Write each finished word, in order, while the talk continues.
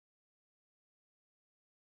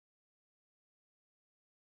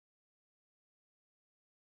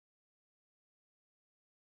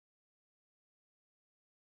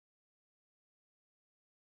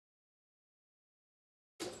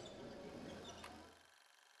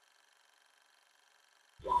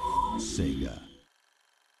Sega.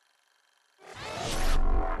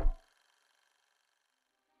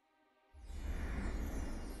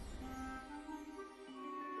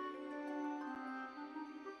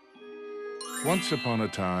 Once upon a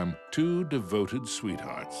time, two devoted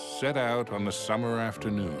sweethearts set out on a summer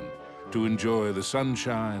afternoon to enjoy the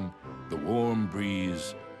sunshine, the warm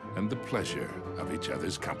breeze, and the pleasure of each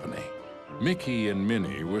other's company. Mickey and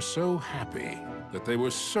Minnie were so happy that they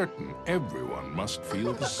were certain everyone must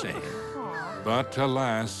feel the same. But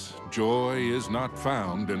alas, joy is not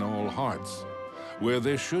found in all hearts. Where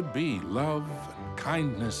there should be love and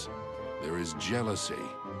kindness, there is jealousy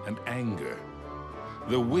and anger.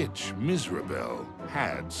 The witch Mizrabel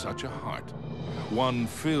had such a heart, one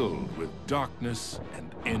filled with darkness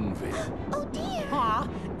and envy. Oh dear! Aw,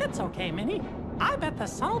 it's okay, Minnie. I bet the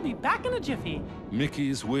sun will be back in a jiffy.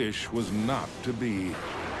 Mickey's wish was not to be.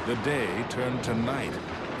 The day turned to night,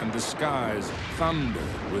 and the skies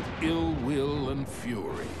thundered with ill will and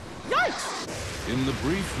fury. Yikes! In the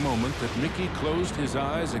brief moment that Mickey closed his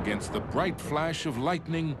eyes against the bright flash of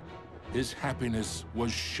lightning, his happiness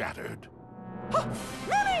was shattered.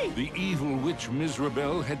 Minnie! The evil witch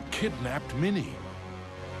Mizrabel had kidnapped Minnie.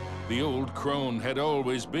 The old crone had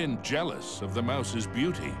always been jealous of the mouse's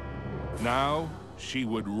beauty. Now, she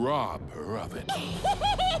would rob her of it.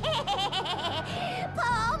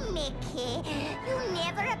 Poor Mickey, you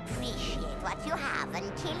never appreciate what you have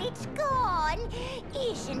until it's gone.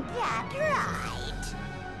 Isn't that right?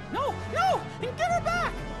 No, no! Get her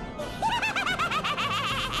back!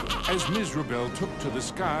 As Mizrabel took to the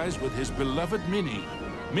skies with his beloved Minnie,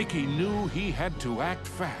 Mickey knew he had to act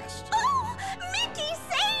fast. Oh, Mickey,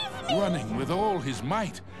 save me! Running with all his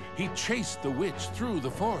might, he chased the witch through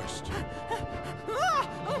the forest.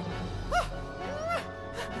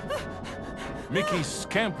 Mickey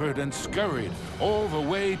scampered and scurried all the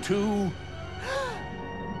way to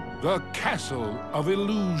the Castle of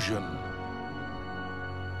Illusion.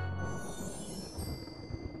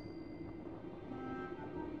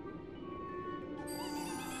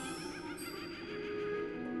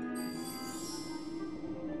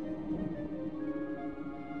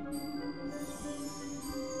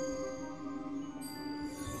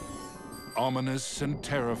 Ominous and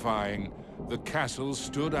terrifying, the castle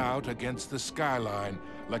stood out against the skyline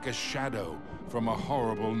like a shadow from a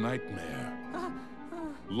horrible nightmare.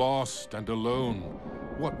 Lost and alone,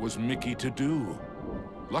 what was Mickey to do?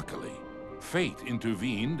 Luckily, fate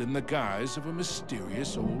intervened in the guise of a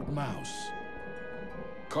mysterious old mouse.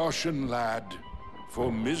 Caution, lad,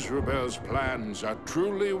 for Mizrabel's plans are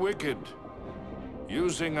truly wicked.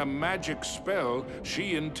 Using a magic spell,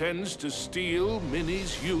 she intends to steal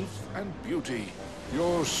Minnie's youth and beauty.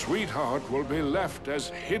 Your sweetheart will be left as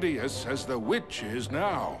hideous as the witch is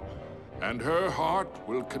now, and her heart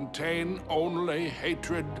will contain only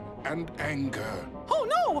hatred and anger. Oh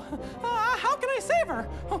no! How can I save her?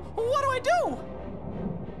 What do I do?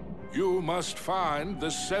 You must find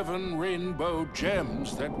the 7 rainbow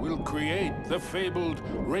gems that will create the fabled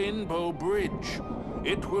Rainbow Bridge.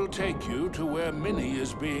 It will take you to where Minnie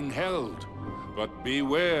is being held. But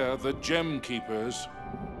beware the Gem Keepers.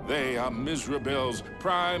 They are Mizrabel's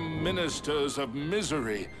prime ministers of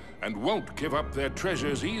misery and won't give up their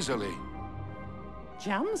treasures easily.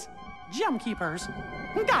 Gems? Gem keepers.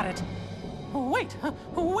 Got it. Wait,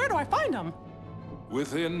 where do I find them?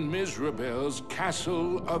 Within Mizrabel's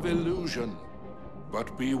Castle of Illusion.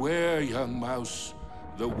 But beware, young mouse.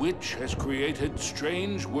 The witch has created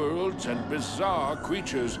strange worlds and bizarre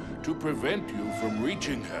creatures to prevent you from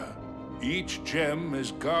reaching her. Each gem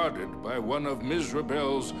is guarded by one of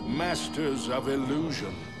Mizrabel's masters of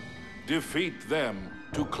illusion. Defeat them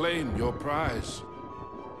to claim your prize.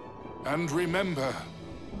 And remember,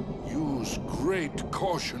 use great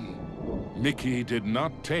caution. Mickey did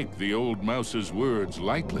not take the old mouse's words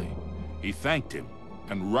lightly. He thanked him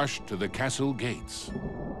and rushed to the castle gates.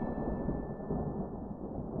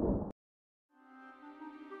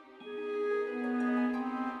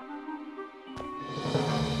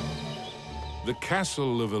 The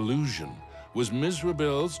Castle of Illusion was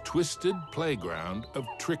Mizrabel's twisted playground of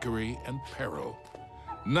trickery and peril.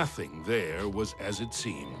 Nothing there was as it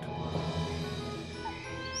seemed.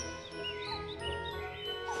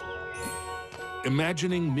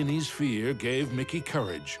 Imagining Minnie's fear gave Mickey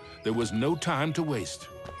courage. There was no time to waste.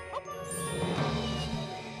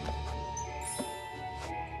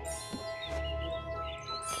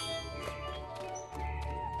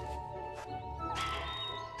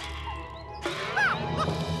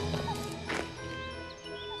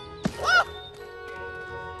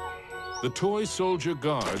 The toy soldier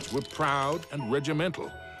guards were proud and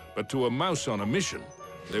regimental, but to a mouse on a mission,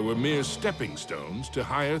 They were mere stepping stones to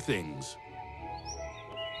higher things.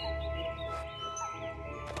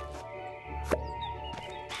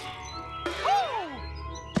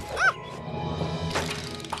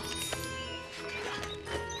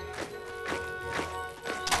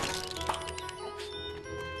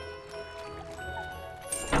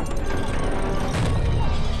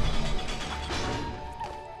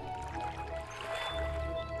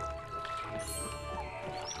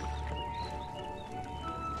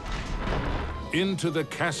 Into the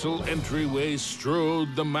castle entryway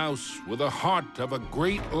strode the mouse with the heart of a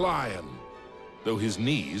great lion, though his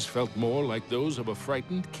knees felt more like those of a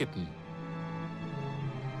frightened kitten.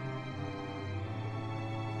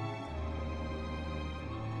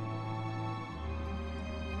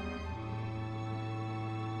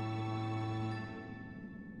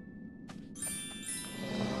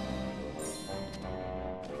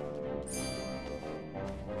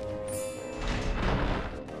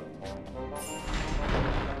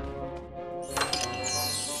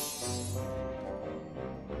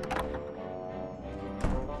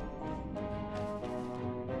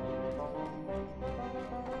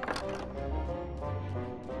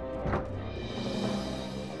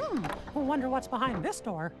 Wonder what's behind this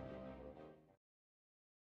door.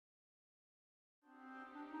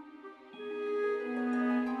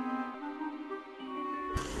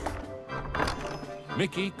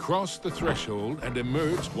 Mickey crossed the threshold and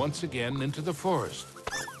emerged once again into the forest.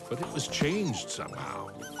 But it was changed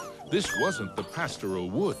somehow. This wasn't the pastoral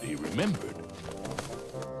wood he remembered.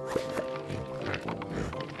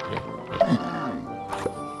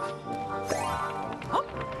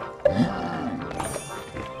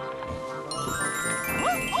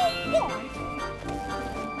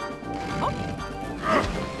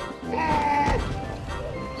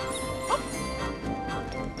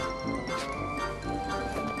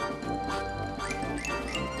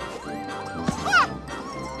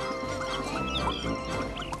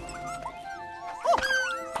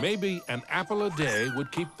 Maybe an apple a day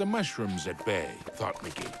would keep the mushrooms at bay, thought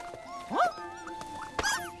Mickey.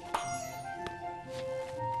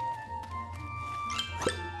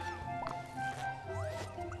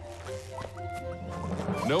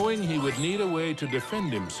 Knowing he would need a way to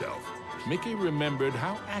defend himself, Mickey remembered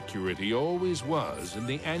how accurate he always was in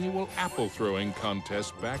the annual apple throwing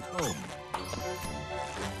contest back home.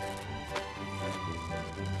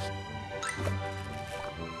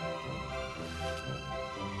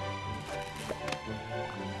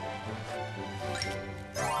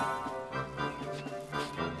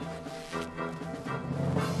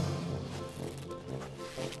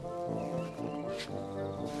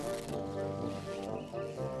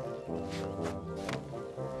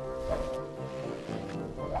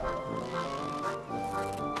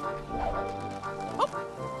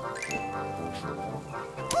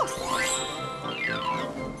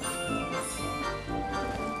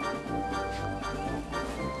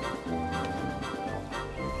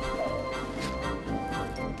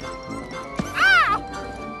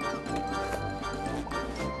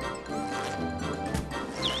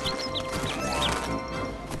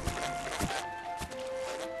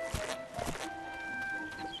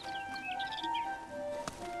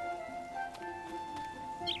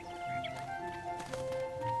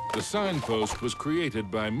 The signpost was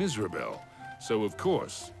created by Mizrabel, so of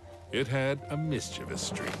course, it had a mischievous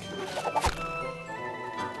streak.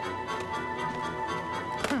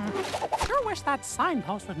 Sure wish that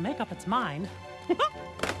signpost would make up its mind.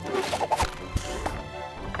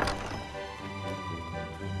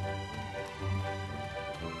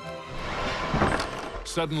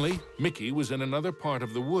 Suddenly, Mickey was in another part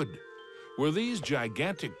of the wood. Were these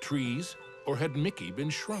gigantic trees, or had Mickey been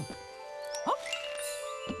shrunk?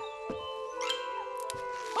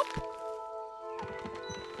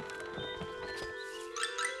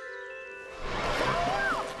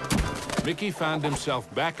 Mickey found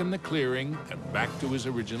himself back in the clearing and back to his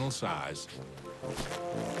original size.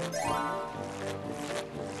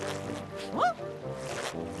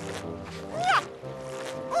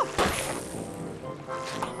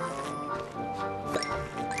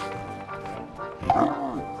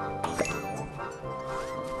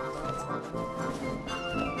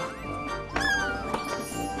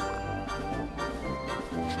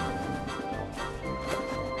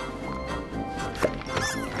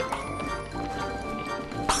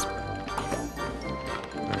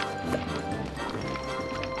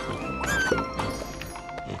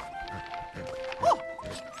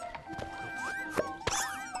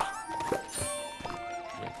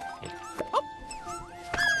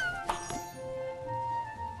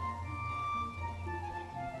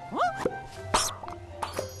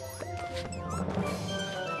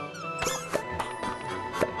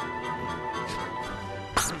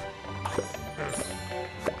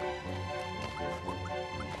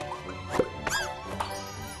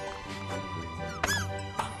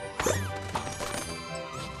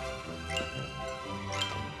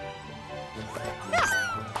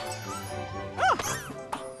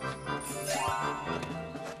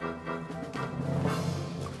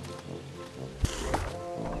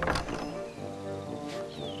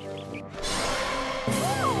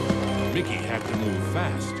 Mickey had to move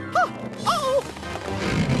fast. Oh! Oh!